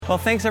Well,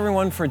 thanks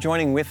everyone for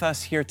joining with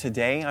us here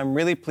today. I'm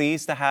really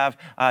pleased to have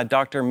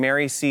Dr.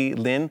 Mary C.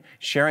 Lin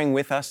sharing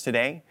with us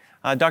today.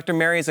 Dr.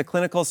 Mary is a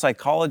clinical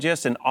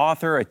psychologist, an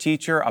author, a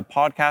teacher, a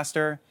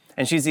podcaster,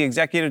 and she's the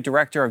executive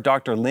director of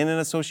Dr. Lin and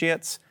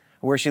Associates,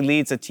 where she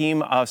leads a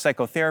team of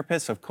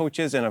psychotherapists, of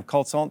coaches, and of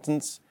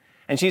consultants.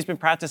 And she's been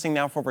practicing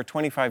now for over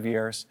 25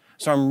 years.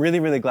 So I'm really,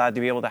 really glad to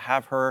be able to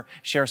have her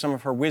share some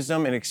of her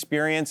wisdom and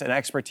experience and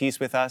expertise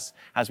with us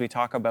as we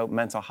talk about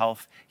mental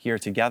health here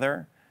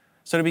together.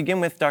 So to begin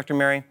with, Dr.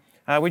 Mary,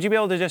 would you be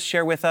able to just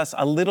share with us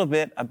a little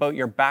bit about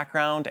your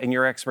background and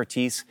your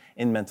expertise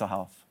in mental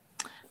health?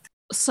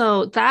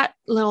 So that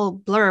little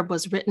blurb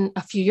was written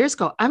a few years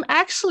ago. I'm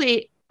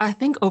actually, I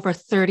think, over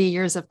 30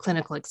 years of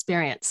clinical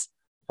experience.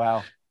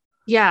 Wow.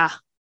 Yeah.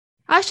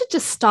 I should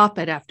just stop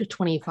it after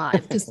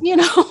 25 because,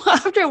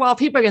 after a while,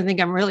 people are going to think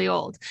I'm really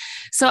old.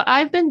 So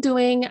I've been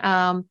doing,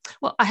 I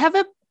have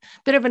a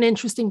bit of an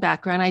interesting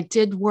background. I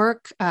did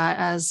work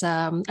I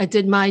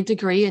did my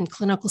degree in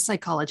clinical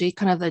psychology,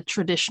 kind of the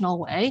traditional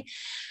way,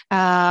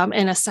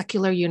 in a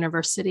secular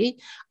university.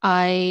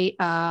 I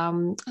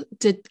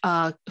did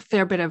a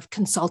fair bit of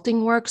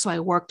consulting work. So I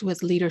worked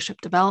with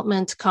leadership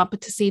development,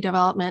 competency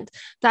development,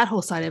 that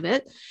whole side of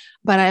it.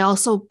 But I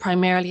also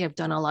primarily have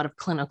done a lot of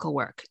clinical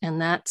work, and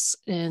that's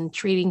in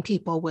treating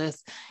people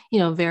with,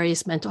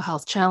 various mental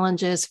health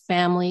challenges,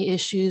 family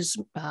issues,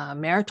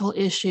 marital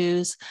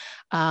issues,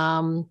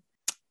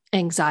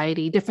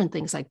 anxiety, different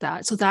things like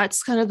that. So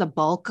that's kind of the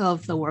bulk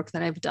of the work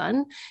that I've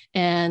done.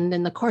 And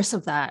in the course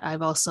of that,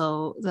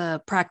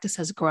 the practice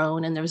has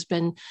grown, and there's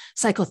been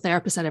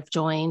psychotherapists that have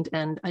joined,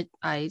 and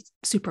I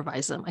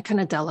supervise them. I kind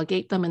of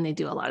delegate them, and they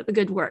do a lot of the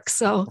good work.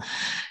 So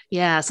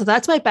yeah, so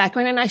that's my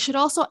background. And I should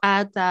also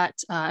add that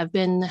I've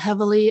been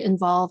heavily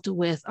involved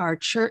with our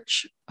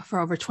church for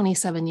over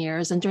 27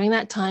 years. And during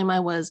that time, I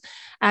was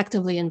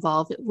actively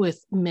involved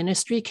with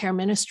care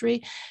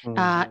ministry.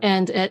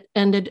 And it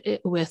ended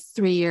with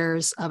 3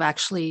 years of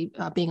actually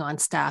being on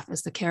staff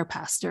as the care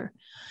pastor.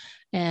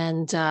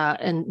 And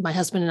my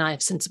husband and I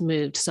have since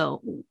moved.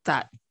 So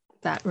that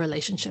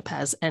relationship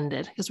has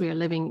ended because we are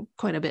living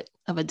quite a bit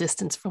of a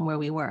distance from where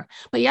we were.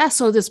 But yeah,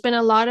 so there's been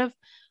a lot of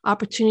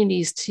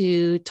opportunities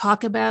to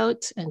talk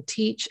about and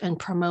teach and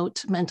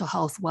promote mental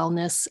health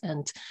wellness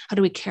and how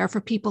do we care for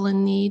people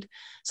in need.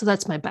 So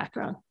that's my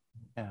background.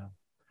 Yeah.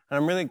 And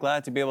I'm really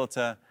glad to be able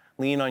to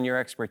lean on your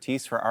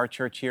expertise for our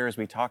church here as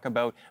we talk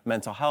about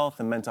mental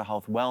health and mental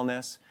health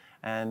wellness.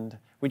 And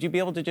would you be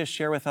able to just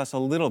share with us a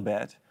little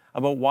bit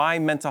about why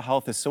mental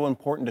health is so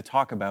important to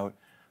talk about,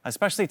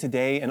 especially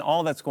today and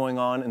all that's going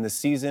on in the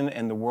season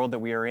and the world that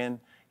we are in?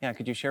 Yeah,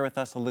 could you share with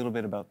us a little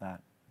bit about that?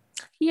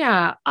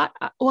 Yeah,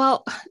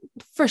 well,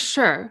 for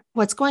sure.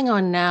 What's going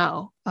on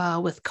now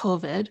with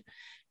COVID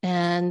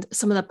and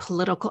some of the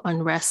political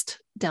unrest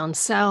down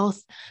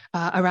south,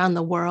 around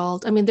the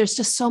world. I mean, there's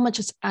just so much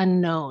that's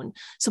unknown,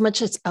 so much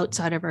that's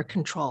outside of our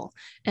control.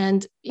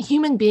 And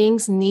human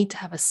beings need to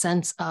have a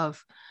sense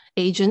of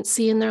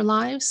agency in their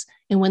lives.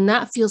 And when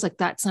that feels like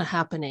that's not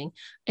happening,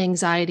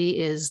 anxiety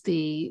is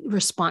the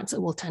response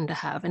that we'll tend to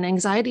have. And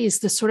anxiety is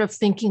the sort of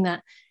thinking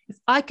that if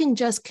I can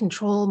just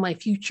control my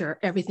future,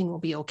 everything will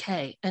be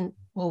okay. And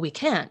well, we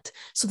can't.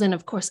 So then,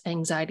 of course,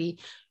 anxiety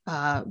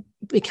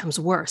becomes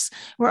worse.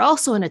 We're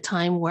also in a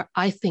time where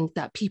I think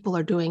that people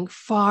are doing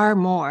far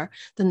more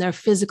than they're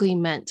physically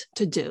meant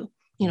to do.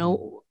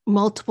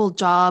 Multiple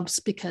jobs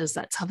because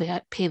that's how they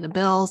pay the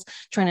bills,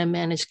 trying to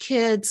manage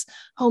kids,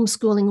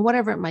 homeschooling,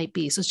 whatever it might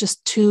be. So it's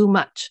just too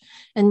much.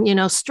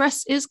 And,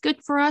 stress is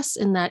good for us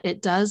in that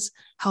it does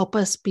help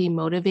us be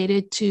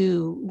motivated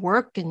to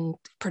work and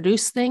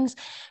produce things.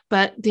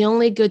 But the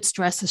only good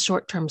stress is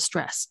short-term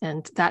stress,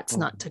 and that's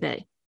not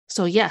today.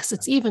 So yes,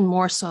 it's even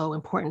more so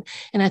important.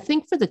 And I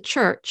think for the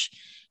church,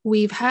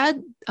 we've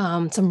had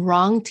some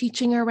wrong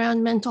teaching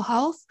around mental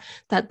health,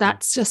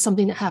 that's just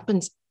something that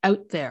happens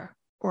out there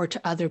or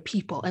to other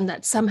people. And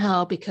that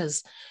somehow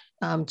because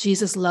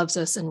Jesus loves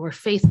us and we're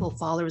faithful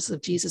followers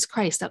of Jesus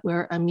Christ, that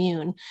we're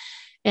immune.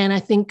 And I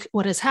think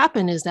what has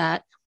happened is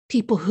that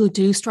people who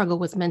do struggle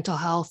with mental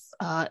health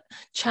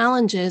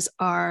challenges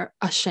are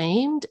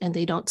ashamed and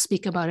they don't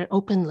speak about it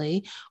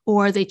openly,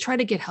 or they try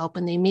to get help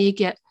and they may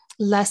get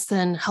less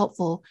than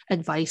helpful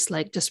advice,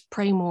 like just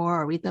pray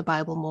more or read the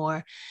Bible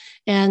more.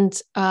 And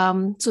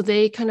so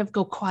they kind of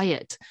go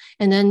quiet.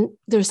 And then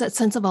there's that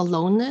sense of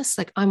aloneness,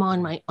 like I'm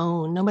on my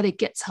own. Nobody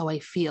gets how I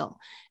feel.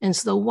 And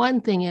so the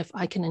one thing, if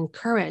I can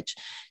encourage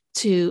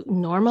to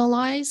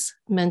normalize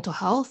mental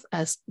health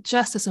as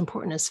just as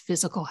important as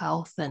physical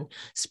health and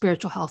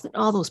spiritual health and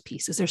all those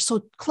pieces, they're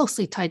so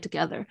closely tied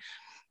together.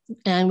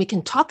 And we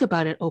can talk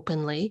about it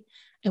openly.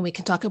 And we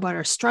can talk about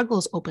our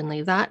struggles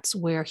openly. That's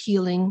where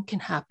healing can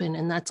happen.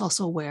 And that's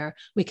also where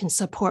we can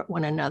support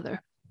one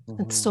another.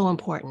 Mm-hmm. It's so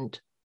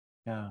important.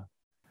 Yeah.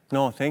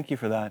 No, thank you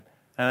for that.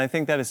 And I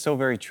think that is so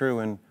very true.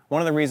 And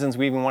one of the reasons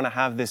we even want to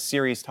have this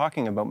series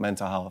talking about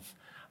mental health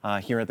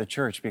here at the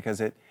church,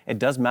 because it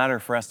does matter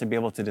for us to be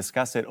able to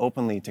discuss it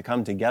openly, to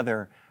come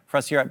together. For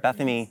us here at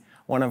Bethany,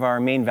 one of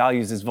our main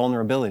values is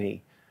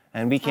vulnerability.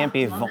 And we can't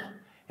be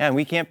and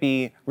we can't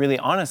be really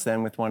honest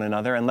then with one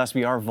another unless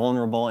we are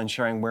vulnerable and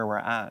sharing where we're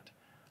at.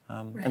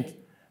 Right.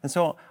 And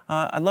so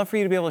I'd love for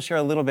you to be able to share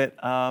a little bit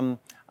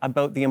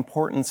about the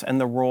importance and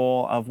the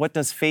role of what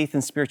does faith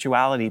and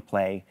spirituality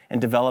play in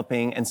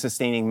developing and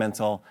sustaining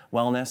mental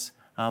wellness,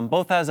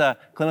 both as a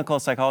clinical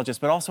psychologist,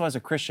 but also as a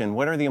Christian.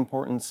 What are the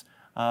importance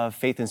of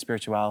faith and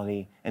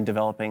spirituality in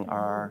developing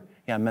our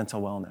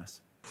mental wellness?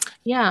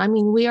 Yeah, I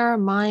mean, we are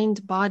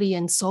mind, body,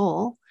 and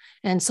soul.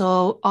 And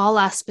so all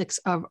aspects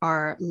of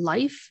our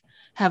life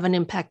have an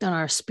impact on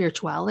our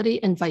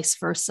spirituality and vice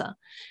versa.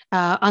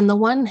 On the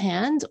one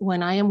hand,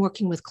 when I am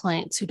working with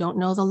clients who don't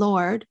know the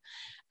Lord,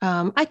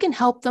 I can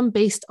help them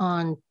based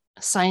on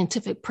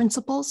scientific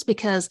principles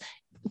because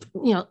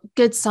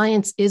good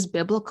science is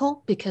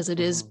biblical because it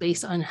is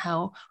based on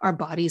how our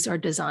bodies are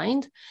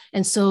designed.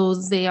 And so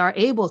they are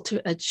able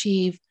to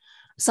achieve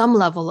some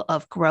level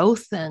of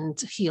growth and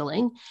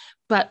healing.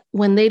 But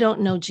when they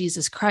don't know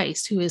Jesus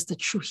Christ, who is the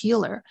true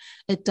healer,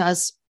 it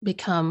does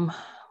become,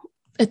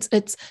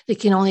 it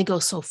can only go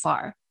so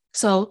far.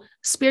 So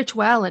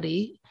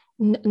spirituality,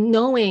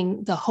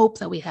 knowing the hope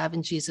that we have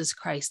in Jesus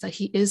Christ, that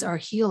he is our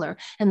healer,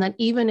 and that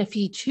even if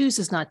he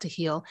chooses not to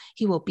heal,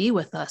 he will be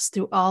with us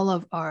through all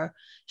of our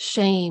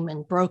shame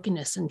and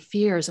brokenness and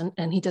fears,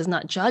 and he does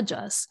not judge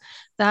us.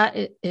 That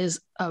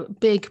is a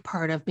big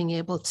part of being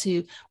able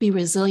to be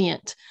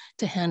resilient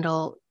to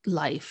handle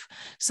life.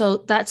 So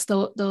that's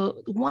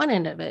the one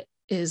end of it,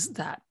 is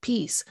that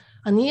peace.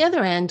 On the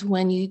other end,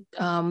 when you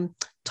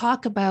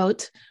talk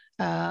about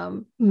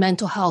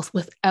mental health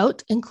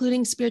without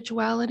including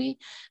spirituality,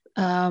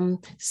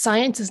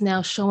 science is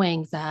now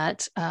showing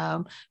that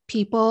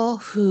people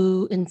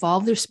who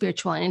involve their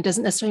spirituality, and it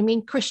doesn't necessarily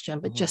mean Christian,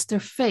 but just their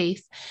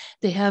faith,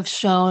 they have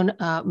shown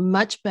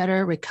much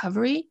better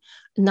recovery,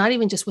 not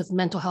even just with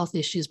mental health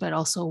issues, but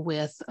also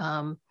with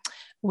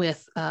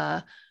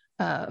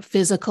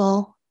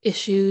physical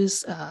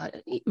issues,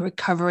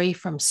 recovery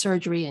from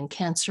surgery and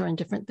cancer and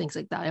different things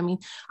like that. I mean,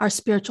 our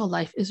spiritual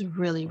life is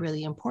really,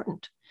 really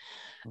important.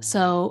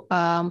 So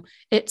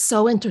it's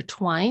so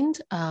intertwined.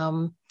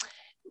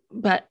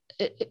 But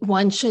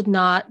one should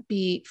not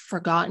be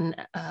forgotten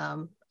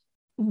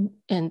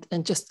and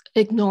just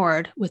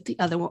ignored, with the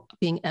other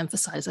being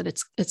emphasized, that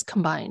it's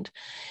combined.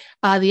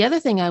 The other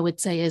thing I would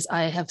say is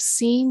I have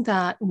seen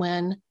that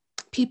when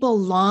people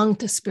long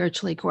to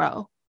spiritually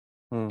grow,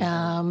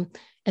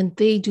 and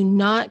they do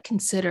not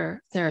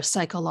consider their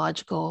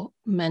psychological,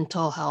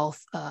 mental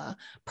health,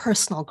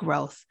 personal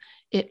growth,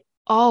 it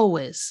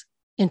always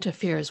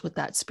interferes with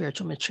that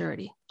spiritual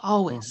maturity,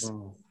 always.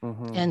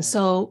 And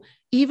so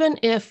even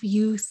if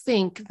you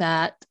think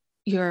that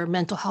your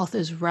mental health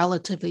is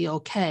relatively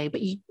okay, but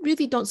you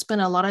really don't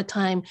spend a lot of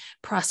time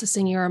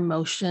processing your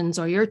emotions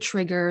or your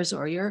triggers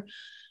or your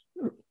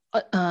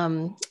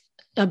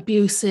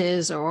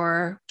abuses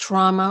or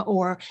trauma,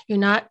 or you're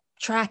not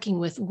tracking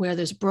with where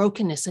there's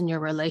brokenness in your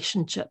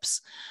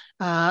relationships,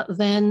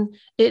 then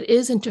it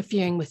is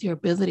interfering with your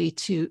ability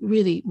to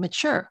really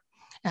mature.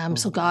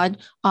 So God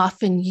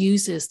often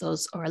uses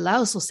those or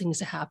allows those things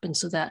to happen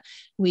so that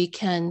we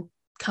can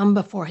come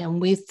before him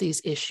with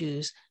these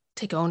issues,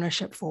 take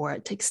ownership for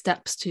it, take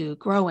steps to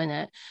grow in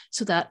it,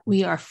 so that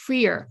we are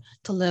freer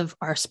to live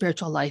our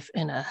spiritual life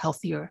in a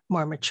healthier,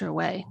 more mature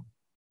way.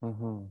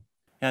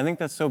 Yeah, I think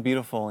that's so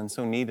beautiful and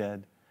so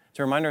needed,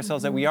 to remind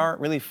ourselves that we are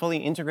really fully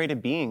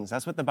integrated beings.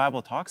 That's what the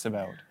Bible talks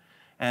about.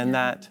 And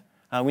that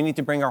we need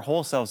to bring our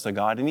whole selves to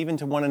God and even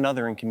to one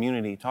another in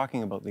community,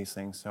 talking about these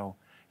things. So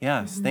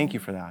yes, thank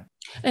you for that.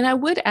 And I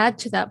would add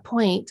to that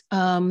point,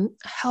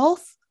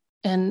 health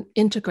and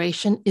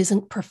integration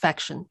isn't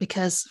perfection,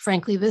 because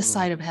frankly, this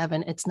side of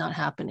heaven, it's not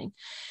happening.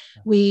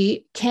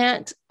 We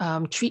can't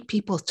treat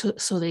people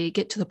so they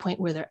get to the point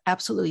where they're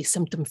absolutely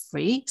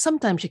symptom-free.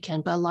 Sometimes you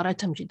can, but a lot of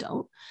times you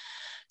don't.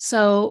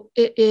 So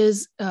it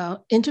is,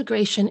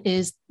 integration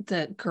is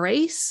the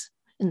grace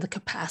and the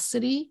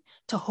capacity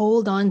to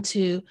hold on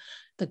to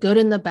the good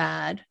and the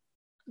bad,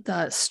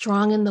 the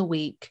strong and the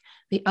weak,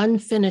 the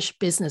unfinished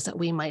business that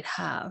we might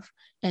have,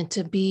 and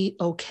to be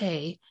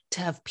okay, to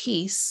have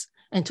peace,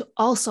 and to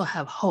also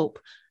have hope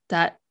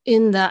that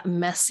in that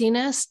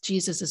messiness,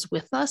 Jesus is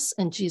with us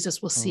and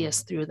Jesus will see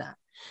us through that.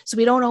 So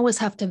we don't always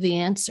have to have the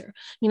answer.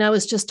 I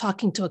was just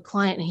talking to a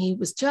client and he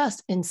was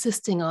just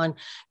insisting on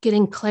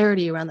getting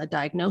clarity around the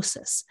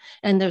diagnosis.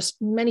 And there's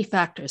many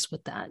factors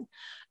with that.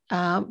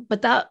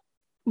 But that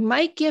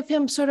might give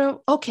him sort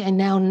of, okay, I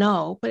now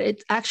know, but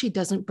it actually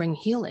doesn't bring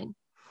healing.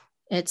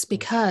 It's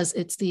because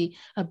it's the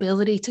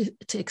ability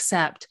to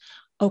accept,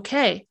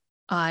 okay,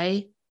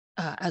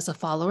 as a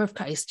follower of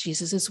Christ,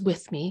 Jesus is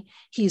with me.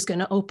 He's going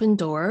to open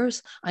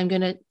doors. I'm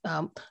going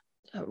to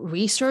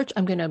research.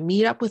 I'm going to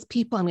meet up with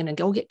people. I'm going to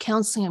go get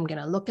counseling. I'm going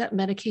to look at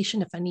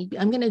medication if I need.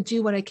 I'm going to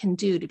do what I can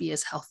do to be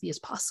as healthy as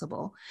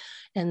possible.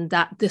 And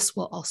that this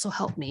will also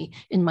help me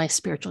in my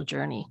spiritual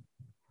journey.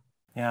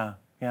 Yeah.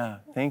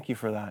 Thank you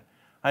for that.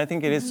 I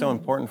think it is so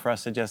important for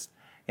us to just,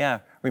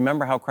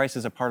 remember how Christ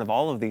is a part of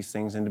all of these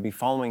things and to be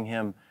following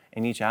him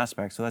in each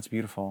aspect. So that's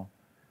beautiful.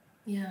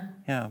 Yeah.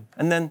 Yeah.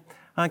 And then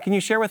Can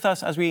you share with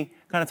us, as we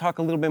kind of talk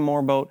a little bit more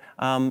about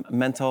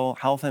mental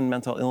health and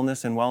mental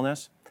illness and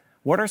wellness,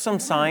 what are some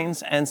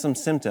signs and some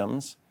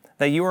symptoms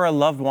that you or a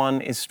loved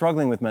one is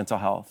struggling with mental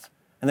health?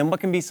 And then what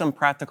can be some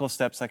practical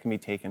steps that can be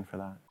taken for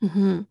that?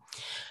 Mm-hmm.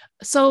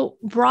 So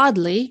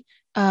broadly,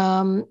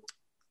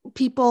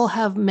 people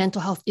have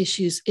mental health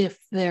issues if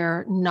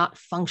they're not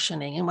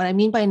functioning. And what I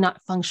mean by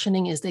not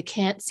functioning is they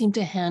can't seem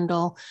to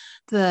handle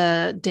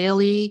the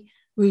daily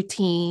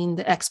routine,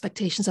 the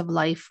expectations of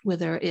life,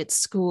 whether it's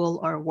school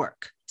or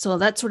work. So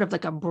that's sort of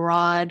like a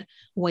broad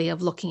way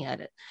of looking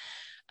at it.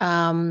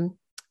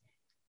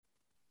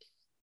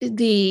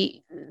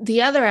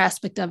 The other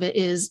aspect of it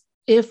is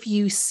if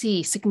you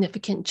see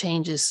significant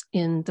changes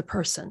in the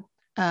person,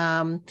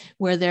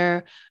 where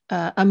their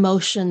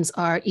emotions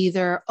are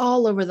either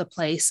all over the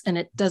place and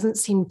it doesn't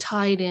seem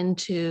tied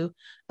into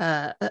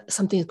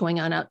something going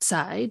on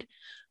outside,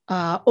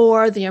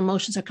 or the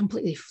emotions are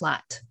completely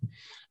flat.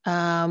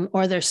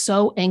 Or they're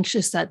so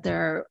anxious that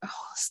they're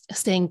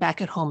staying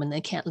back at home and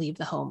they can't leave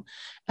the home.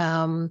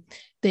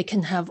 They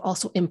can have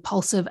also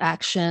impulsive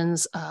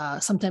actions.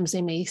 Sometimes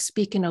they may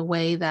speak in a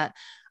way that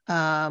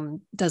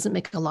doesn't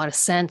make a lot of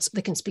sense.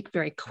 They can speak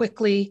very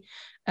quickly,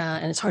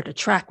 and it's hard to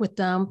track with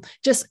them.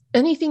 Just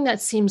anything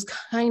that seems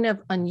kind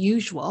of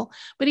unusual.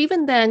 But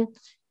even then,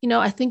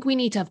 I think we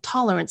need to have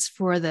tolerance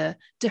for the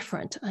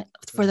different,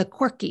 for the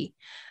quirky.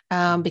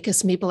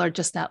 Because people are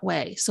just that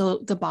way. So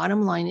the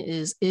bottom line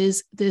is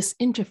this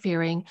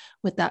interfering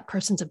with that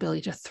person's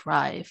ability to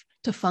thrive,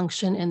 to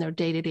function in their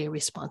day-to-day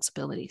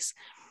responsibilities?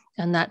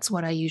 And that's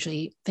what I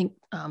usually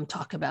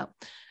talk about.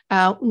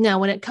 Now,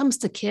 when it comes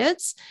to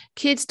kids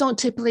don't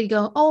typically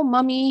go, "Oh,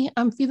 mommy,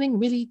 I'm feeling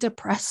really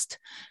depressed."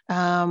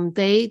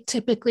 They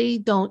typically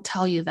don't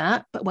tell you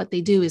that, but what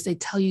they do is they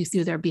tell you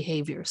through their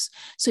behaviors.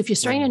 So if you're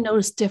starting to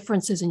notice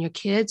differences in your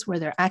kids where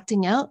they're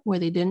acting out where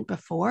they didn't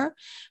before,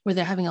 where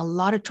they're having a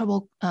lot of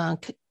trouble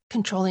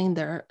controlling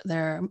their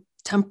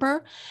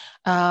temper,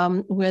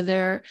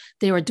 whether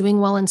they were doing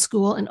well in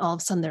school and all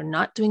of a sudden they're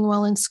not doing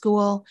well in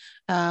school,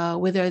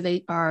 whether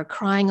they are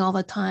crying all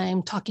the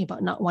time, talking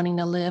about not wanting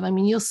to live. I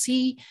mean, you'll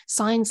see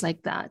signs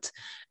like that.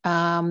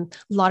 A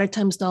lot of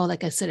times, though,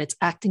 like I said, it's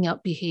acting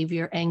out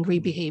behavior, angry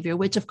behavior,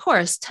 which of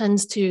course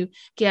tends to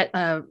get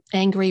an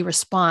angry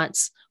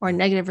response or a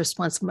negative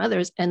response from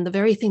others. And the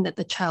very thing that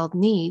the child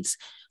needs,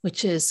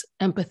 which is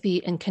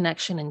empathy and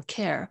connection and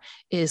care,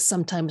 is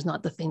sometimes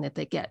not the thing that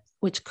they get,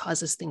 which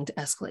causes things to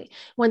escalate.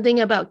 One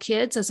thing about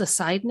kids, as a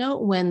side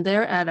note, when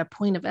they're at a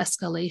point of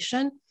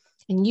escalation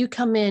and you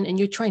come in and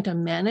you're trying to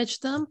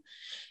manage them,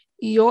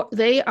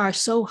 they are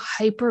so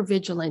hyper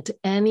vigilant to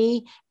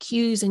any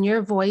cues in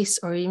your voice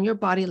or in your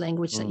body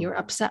language that you're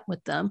upset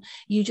with them.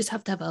 You just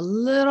have to have a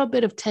little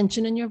bit of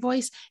tension in your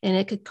voice, and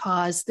it could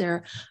cause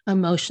their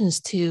emotions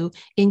to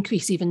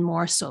increase even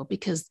more so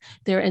because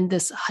they're in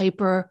this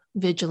hyper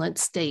vigilant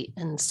state.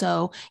 And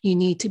so you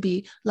need to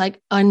be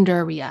like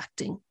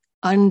underreacting,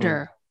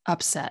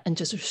 upset, and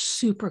just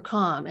super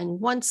calm.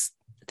 And once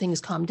things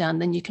calm down,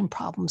 then you can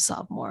problem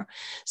solve more.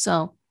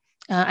 So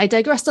I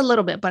digressed a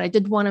little bit, but I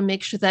did want to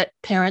make sure that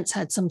parents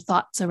had some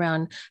thoughts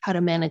around how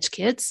to manage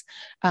kids.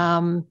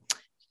 There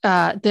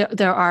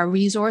are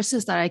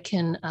resources that I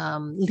can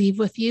leave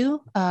with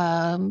you,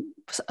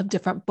 of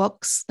different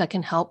books that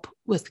can help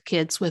with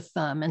kids with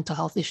mental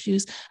health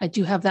issues. I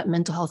do have that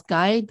mental health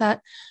guide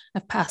that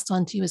I've passed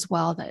on to you as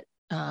well that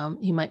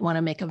you might want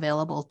to make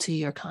available to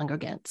your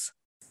congregants.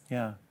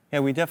 Yeah,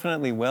 we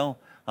definitely will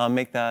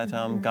make that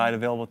guide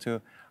available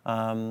to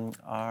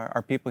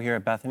our people here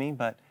at Bethany.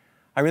 But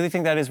I really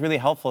think that is really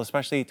helpful,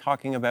 especially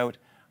talking about,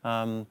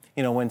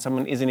 when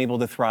someone isn't able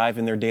to thrive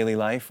in their daily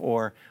life.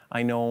 Or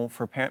I know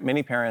for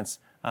many parents,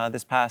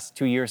 this past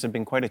 2 years have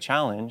been quite a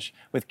challenge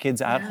with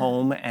kids at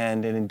home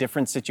and in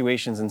different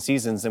situations and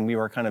seasons than we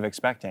were kind of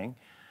expecting.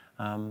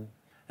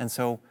 And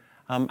so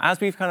as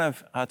we've kind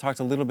of talked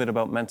a little bit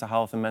about mental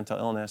health and mental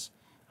illness,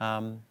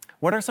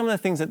 what are some of the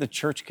things that the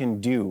church can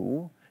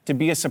do to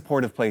be a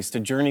supportive place, to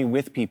journey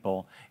with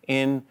people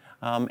in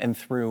and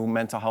through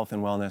mental health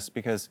and wellness?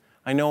 Because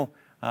I know,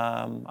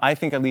 I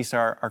think at least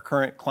our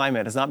current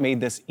climate has not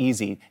made this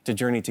easy to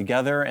journey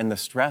together, and the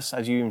stress,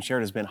 as you even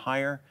shared, has been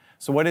higher.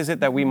 So what is it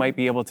that we might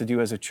be able to do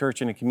as a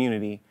church and a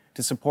community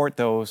to support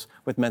those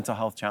with mental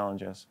health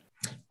challenges?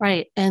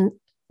 Right. And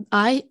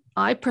I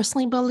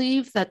personally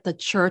believe that the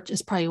church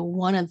is probably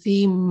one of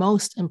the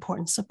most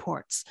important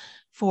supports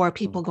for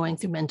people going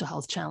through mental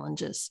health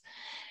challenges.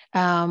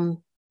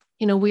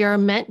 We are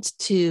meant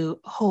to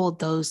hold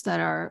those that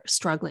are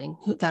struggling,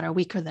 that are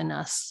weaker than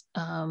us,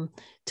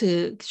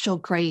 to show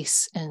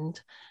grace and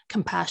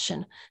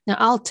compassion. Now,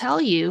 I'll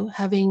tell you,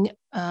 having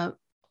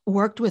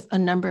worked with a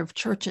number of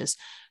churches,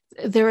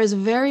 there is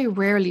very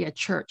rarely a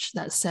church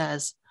that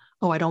says,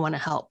 "Oh, I don't want to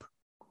help."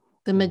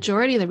 The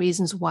majority of the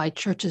reasons why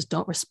churches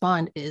don't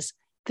respond is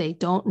they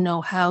don't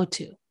know how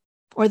to,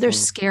 or they're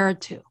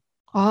scared to.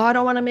 "Oh, I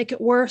don't want to make it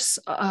worse.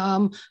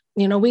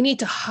 We need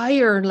to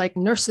hire like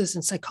nurses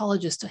and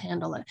psychologists to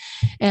handle it."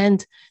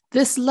 And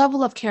this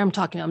level of care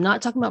I'm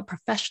not talking about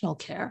professional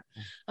care.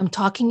 I'm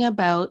talking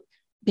about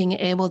being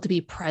able to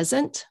be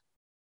present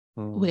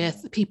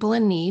with people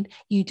in need.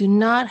 You do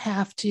not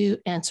have to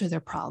answer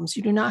their problems.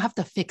 You do not have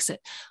to fix it.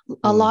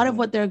 A lot of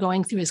what they're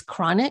going through is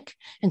chronic.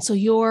 And so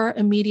your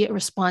immediate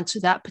response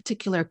to that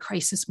particular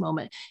crisis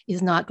moment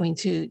is not going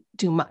to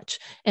do much.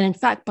 And in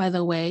fact, by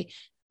the way,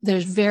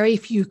 there's very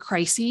few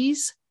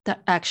crises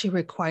that actually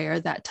require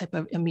that type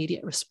of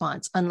immediate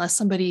response, unless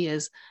somebody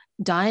is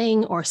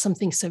dying or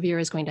something severe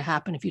is going to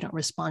happen if you don't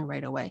respond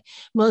right away.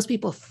 Most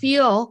people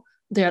feel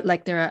they're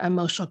an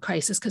emotional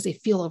crisis because they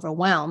feel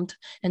overwhelmed,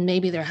 and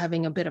maybe they're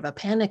having a bit of a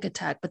panic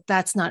attack, but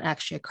that's not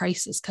actually a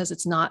crisis because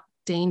it's not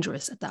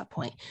dangerous at that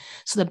point.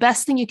 So the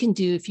best thing you can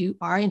do if you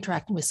are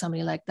interacting with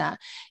somebody like that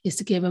is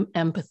to give them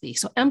empathy.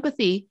 So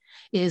empathy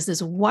is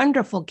this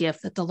wonderful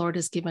gift that the Lord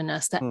has given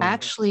us that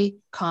actually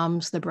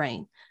calms the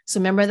brain. So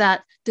remember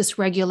that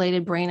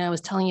dysregulated brain I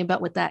was telling you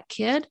about with that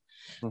kid?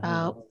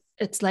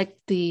 It's like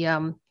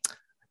the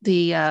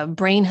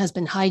brain has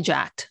been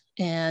hijacked.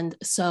 And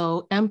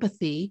so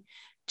empathy,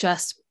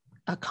 just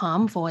a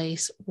calm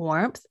voice,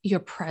 warmth,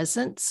 your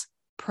presence,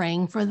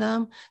 praying for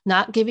them,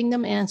 not giving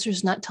them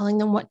answers, not telling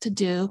them what to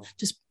do,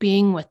 just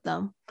being with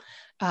them.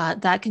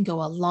 That can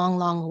go a long,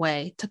 long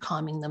way to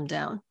calming them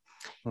down.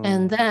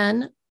 And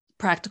then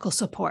practical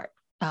support.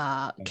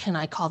 Can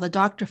I call the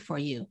doctor for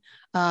you?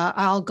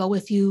 I'll go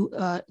with you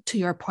to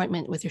your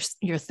appointment with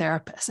your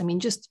therapist. I mean,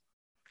 just,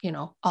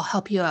 I'll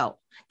help you out.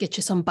 Get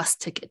you some bus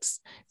tickets,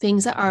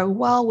 things that are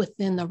well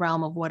within the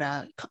realm of what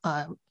a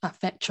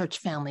church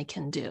family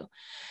can do.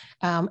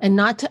 And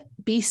not to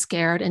be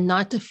scared and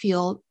not to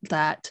feel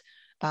that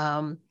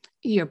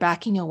you're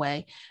backing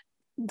away.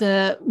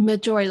 The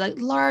majority, like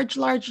large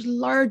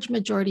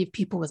majority of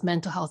people with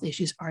mental health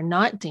issues are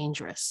not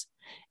dangerous.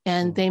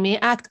 And they may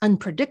act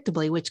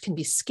unpredictably, which can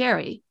be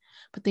scary,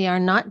 but they are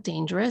not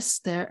dangerous.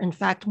 They're in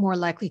fact more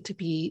likely to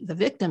be the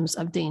victims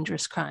of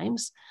dangerous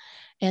crimes.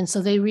 And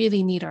so they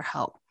really need our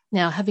help.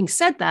 Now, having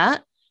said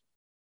that,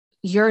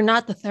 you're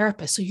not the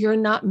therapist, so you're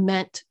not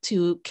meant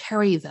to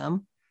carry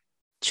them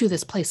to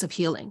this place of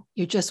healing.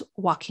 You're just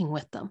walking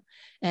with them.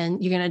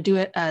 And you're going to do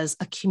it as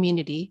a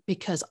community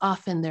because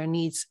often their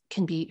needs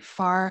can be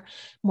far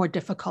more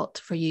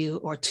difficult for you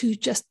or too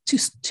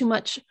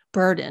much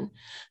burden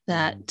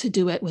that to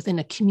do it within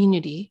a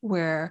community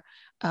where,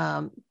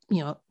 the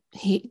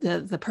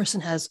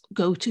person has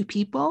go-to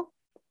people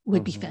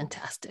would be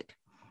fantastic.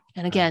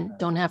 And again,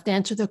 don't have to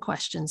answer their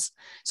questions.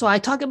 So I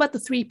talk about the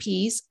 3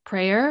 Ps: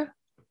 prayer,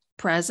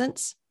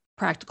 presence,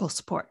 practical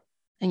support.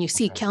 And you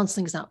see,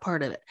 counseling is not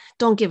part of it.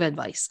 Don't give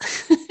advice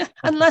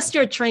unless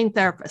you're a trained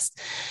therapist.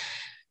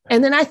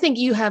 And then I think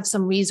you have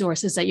some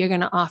resources that you're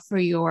going to offer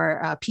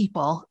your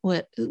people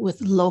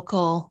with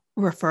local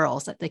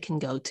referrals that they can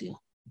go to.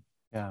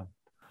 Yeah.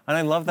 And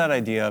I love that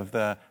idea of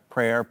the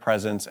prayer,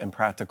 presence, and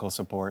practical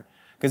support,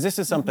 because this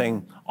is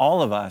something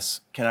all of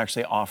us can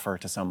actually offer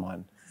to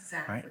someone.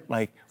 Right?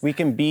 Like we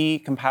can be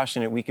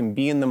compassionate, we can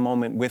be in the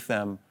moment with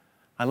them.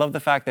 I love the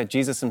fact that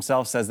Jesus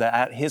himself says that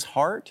at his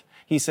heart,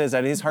 he says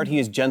at his heart, he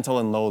is gentle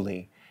and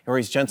lowly, or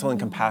he's gentle and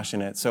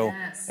compassionate. So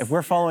if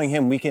we're following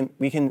him, we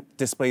can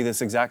display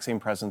this exact same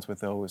presence with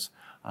those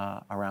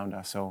around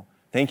us. So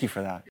thank you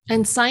for that.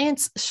 And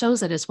science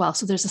shows it as well.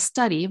 So there's a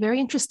study, a very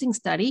interesting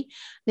study.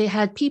 They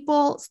had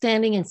people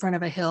standing in front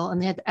of a hill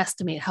and they had to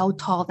estimate how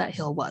tall that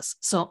hill was.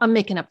 So I'm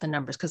making up the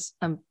numbers because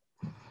I'm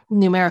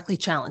numerically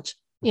challenged.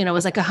 It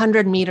was like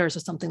 100 meters or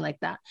something like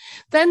that.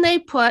 Then they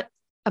put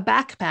a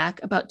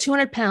backpack, about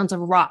 200 pounds of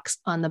rocks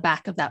on the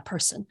back of that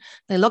person.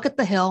 They look at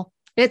the hill,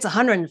 it's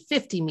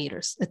 150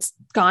 meters. It's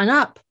gone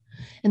up.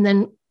 And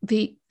then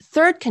the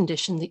third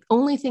condition, the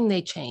only thing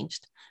they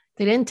changed,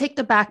 they didn't take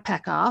the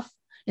backpack off,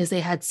 is they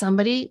had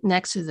somebody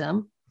next to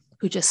them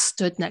who just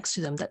stood next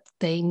to them that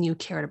they knew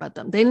cared about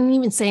them. They didn't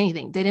even say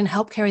anything. They didn't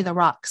help carry the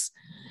rocks.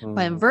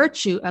 By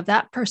virtue of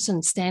that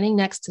person standing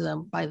next to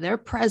them, by their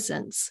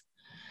presence,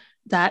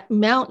 that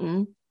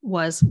mountain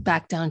was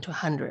back down to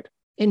 100.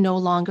 It no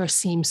longer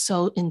seems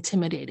so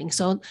intimidating.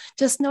 So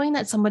just knowing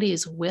that somebody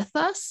is with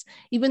us,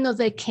 even though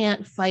they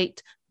can't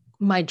fight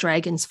my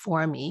dragons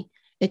for me,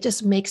 it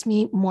just makes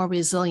me more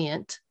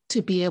resilient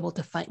to be able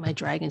to fight my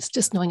dragons,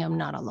 just knowing I'm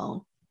not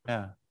alone.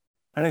 Yeah.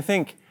 And I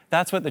think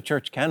that's what the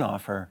church can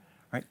offer,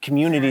 right?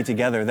 Community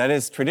together. That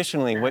is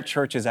traditionally what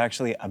church is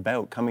actually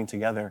about, coming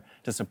together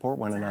to support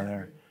one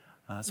another.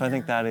 So I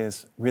think that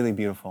is really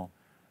beautiful.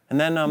 And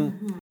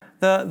then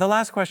the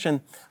last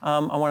question I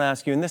want to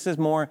ask you, and this is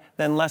more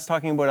than less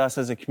talking about us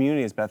as a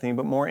community as Bethany,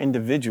 but more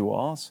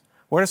individuals.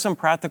 What are some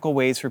practical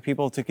ways for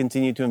people to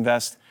continue to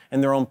invest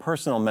in their own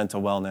personal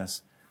mental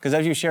wellness? Because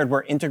as you shared,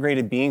 we're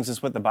integrated beings,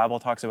 is what the Bible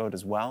talks about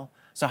as well.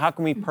 So how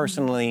can we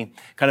personally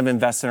kind of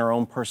invest in our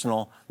own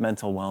personal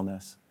mental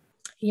wellness?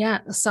 Yeah,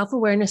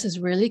 self-awareness is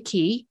really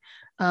key.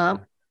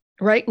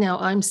 Right now,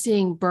 I'm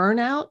seeing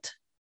burnout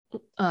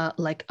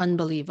like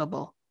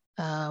unbelievable.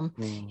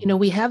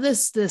 We have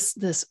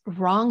this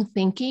wrong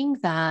thinking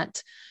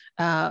that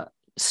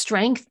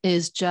strength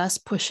is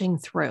just pushing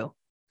through.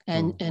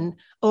 and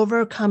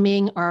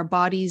overcoming our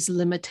body's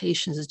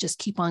limitations is just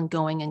keep on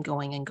going and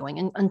going and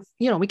going. And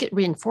we get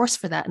reinforced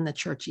for that in the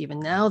church. Even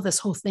now, this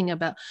whole thing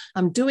about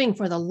I'm doing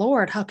for the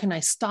Lord, how can I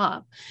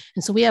stop?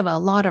 And so we have a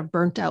lot of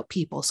burnt out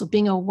people. So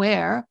being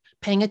aware,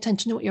 paying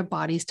attention to what your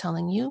body's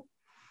telling you,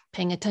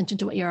 paying attention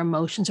to what your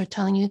emotions are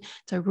telling you,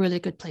 it's a really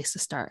good place to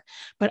start.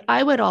 But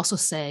I would also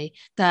say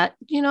that,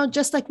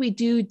 just like we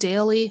do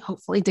daily,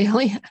 hopefully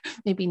daily,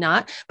 maybe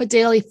not, but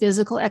daily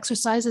physical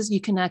exercises,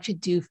 you can actually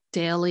do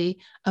daily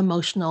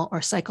emotional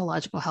or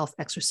psychological health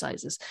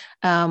exercises.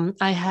 I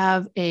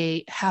have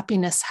a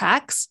happiness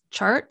hacks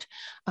chart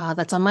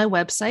that's on my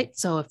website.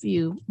 So if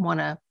you want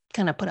to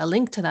kind of put a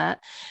link to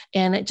that,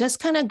 and it just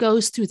kind of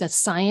goes through the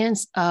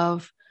science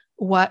of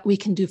what we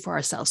can do for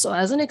ourselves. So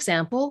as an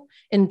example,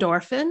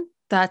 endorphin,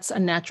 that's a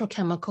natural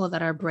chemical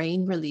that our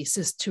brain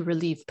releases to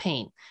relieve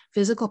pain,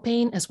 physical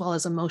pain as well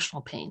as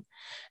emotional pain.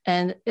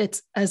 And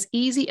it's as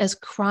easy as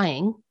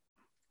crying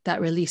that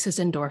releases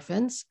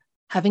endorphins,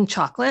 having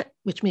chocolate,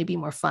 which may be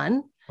more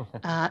fun,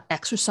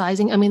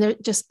 exercising. I mean, they're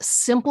just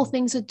simple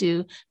things to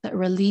do that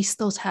release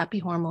those happy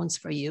hormones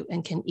for you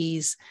and can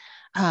ease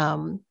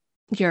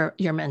your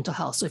mental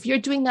health. So if you're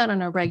doing that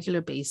on a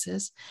regular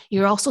basis,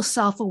 you're also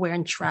self-aware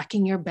and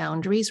tracking your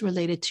boundaries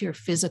related to your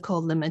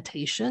physical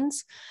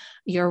limitations,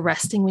 you're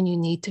resting when you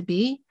need to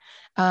be,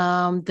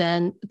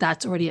 then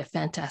that's already a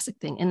fantastic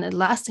thing. And the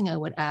last thing I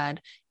would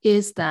add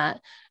is that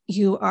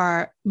you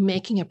are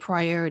making a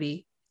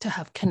priority to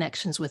have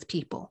connections with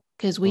people,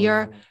 because we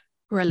are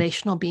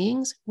relational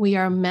beings. We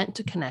are meant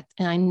to connect.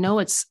 And I know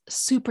it's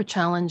super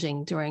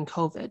challenging during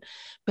COVID,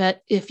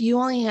 but if you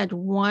only had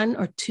one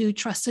or two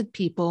trusted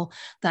people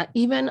that,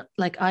 even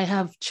like I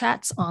have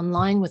chats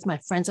online with my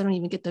friends, I don't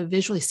even get to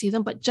visually see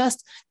them, but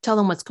just tell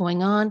them what's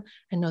going on.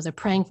 I know they're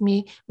praying for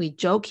me. We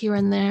joke here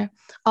and there,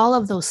 all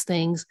of those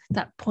things,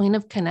 that point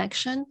of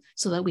connection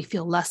so that we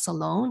feel less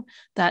alone,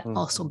 that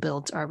also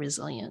builds our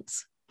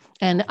resilience.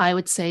 And I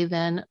would say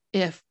then,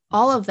 if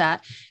all of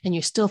that, and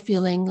you're still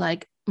feeling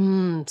like,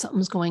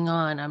 something's going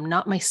on, I'm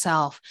not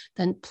myself,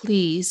 then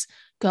please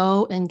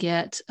go and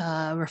get a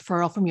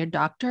referral from your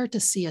doctor to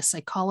see a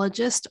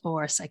psychologist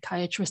or a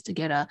psychiatrist to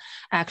get an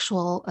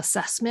actual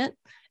assessment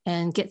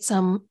and get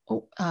some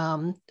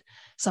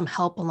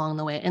help along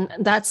the way. And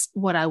that's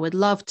what I would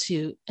love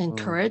to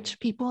encourage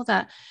people,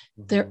 that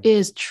there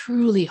is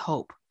truly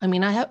hope. I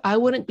mean, I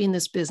wouldn't be in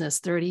this business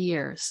 30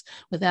 years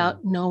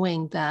without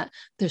knowing that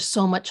there's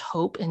so much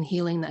hope and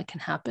healing that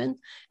can happen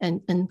and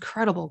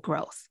incredible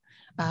growth.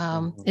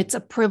 It's a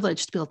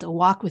privilege to be able to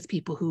walk with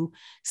people who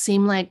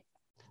seem like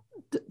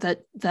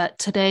that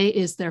today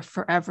is their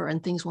forever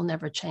and things will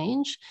never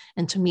change,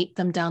 and to meet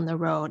them down the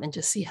road and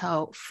just see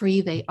how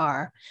free they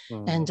are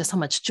and just how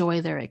much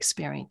joy they're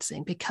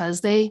experiencing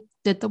because they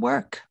did the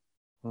work.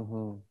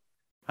 And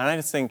I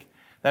just think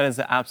that is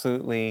the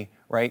absolutely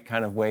right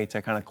kind of way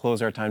to kind of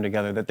close our time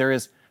together, that there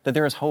is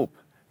hope.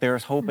 There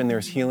is hope and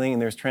there's healing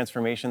and there's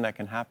transformation that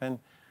can happen.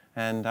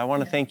 And I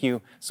want to thank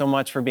you so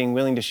much for being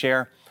willing to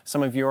share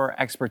some of your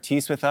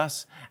expertise with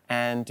us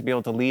and to be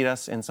able to lead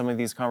us in some of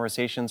these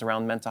conversations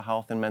around mental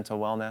health and mental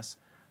wellness.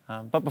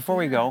 But before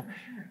we go,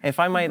 if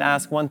I might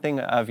ask one thing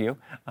of you,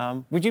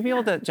 would you be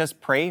able to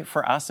just pray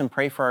for us and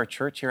pray for our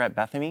church here at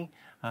Bethany?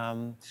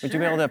 Would you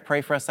be able to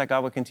pray for us that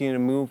God would continue to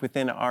move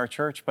within our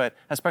church, but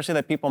especially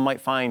that people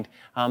might find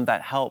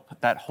that help,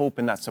 that hope,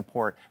 and that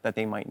support that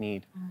they might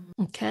need?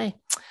 Okay.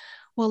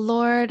 Well,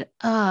 Lord,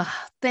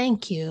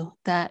 thank you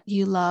that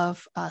you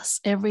love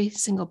us, every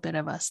single bit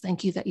of us.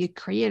 Thank you that you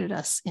created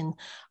us in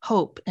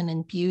hope and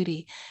in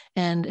beauty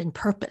and in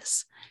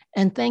purpose.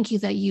 And thank you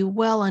that you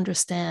well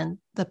understand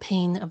the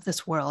pain of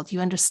this world.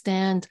 You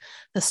understand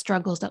the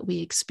struggles that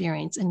we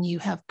experience, and you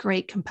have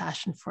great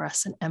compassion for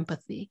us and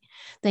empathy.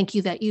 Thank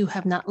you that you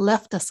have not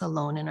left us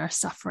alone in our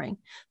suffering,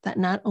 that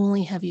not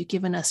only have you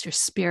given us your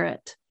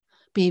spirit,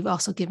 but you've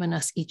also given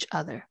us each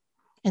other.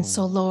 And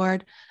so,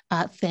 Lord,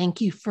 thank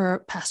you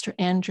for Pastor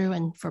Andrew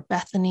and for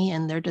Bethany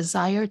and their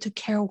desire to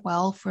care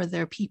well for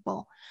their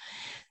people,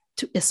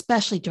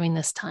 especially during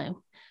this time.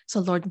 So,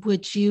 Lord,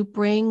 would you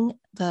bring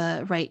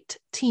the right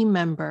team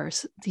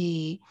members?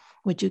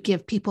 Would you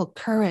give people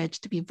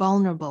courage to be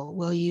vulnerable?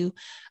 Will you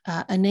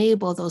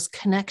enable those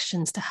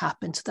connections to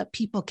happen so that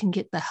people can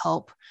get the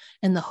help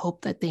and the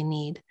hope that they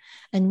need?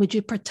 And would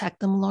you protect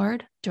them,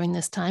 Lord, during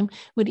this time?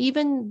 Would,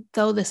 even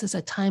though this is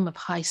a time of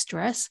high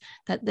stress,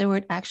 that there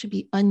would actually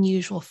be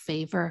unusual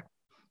favor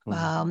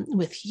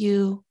with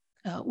you,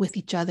 with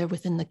each other,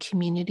 within the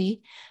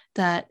community,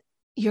 that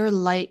your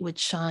light would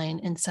shine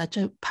in such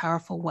a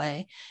powerful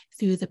way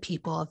through the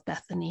people of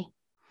Bethany.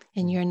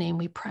 In your name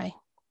we pray.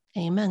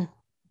 Amen.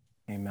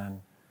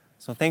 Amen.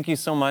 So thank you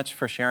so much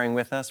for sharing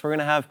with us. We're going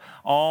to have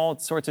all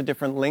sorts of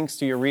different links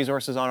to your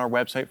resources on our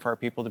website for our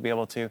people to be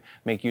able to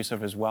make use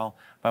of as well.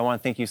 But I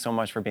want to thank you so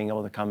much for being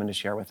able to come and to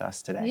share with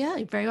us today. Yeah,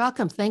 you're very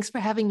welcome. Thanks for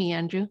having me,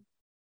 Andrew.